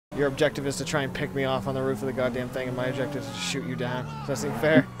Your objective is to try and pick me off on the roof of the goddamn thing, and my objective is to shoot you down. Does that seem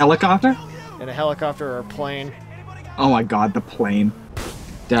fair? Helicopter? In a helicopter or a plane. Oh my god, the plane.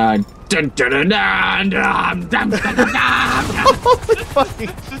 Holy fucking...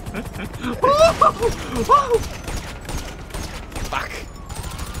 Fuck.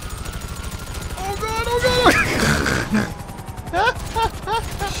 Oh god, oh god!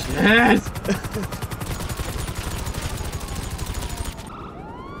 Shit!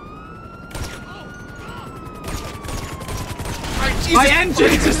 My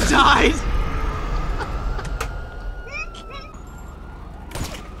engine just died!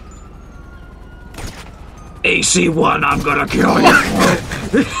 AC-1, I'm gonna kill you!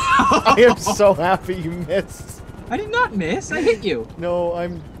 I am so happy you missed. I did not miss, I hit you. No,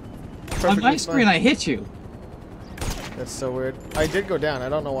 I'm on my screen, I hit you. That's so weird. I did go down. I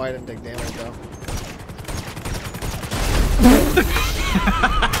don't know why I didn't take damage though.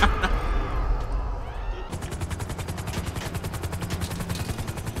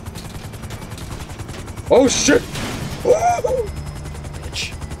 Oh shit!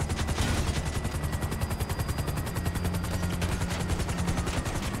 Bitch.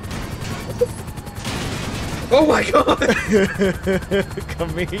 Oh my god!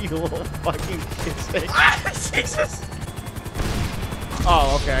 Come here, you little fucking shit. Jesus!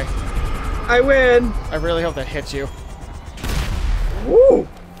 Oh, okay. I win! I really hope that hits you. Woo!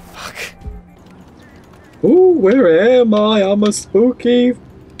 Fuck. Ooh, where am I? I'm a spooky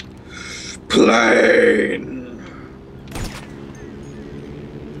plane!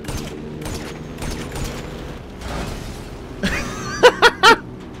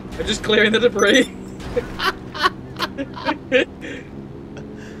 I'm just clearing the debris.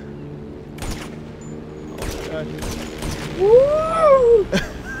 Woo!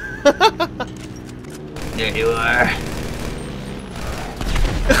 There you are.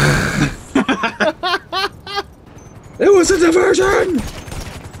 It was a diversion!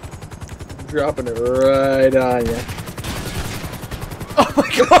 Dropping it right on you. Oh my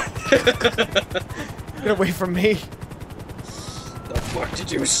god! Get away from me. The fuck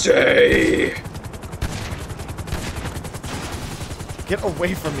did you say? Get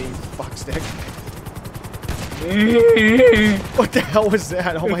away from me, fuckstick. What the hell was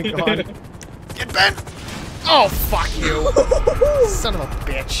that? Oh my god. Get bent! Oh, fuck you! Son of a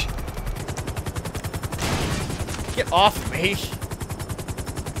bitch. Get off me.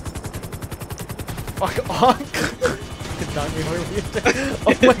 Fuck off.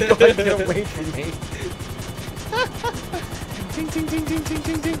 Oh my god, get away from me. Ding, ding, ding, ding, ding,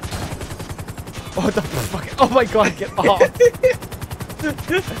 ding, ding. Oh, the fuck. Oh my god, get off.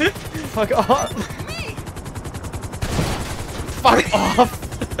 Fuck off. Fuck off.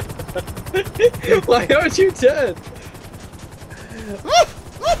 Why aren't you dead?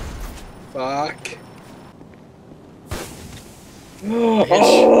 Fuck.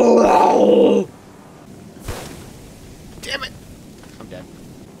 Oh, damn it. I'm dead.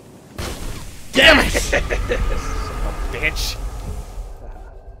 Damn it! Son of a bitch.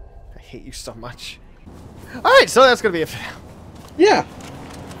 I hate you so much. Alright, so that's gonna be it for now. yeah.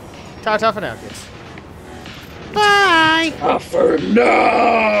 Ta-ta for now, kids. Bye! For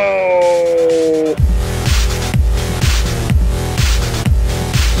now!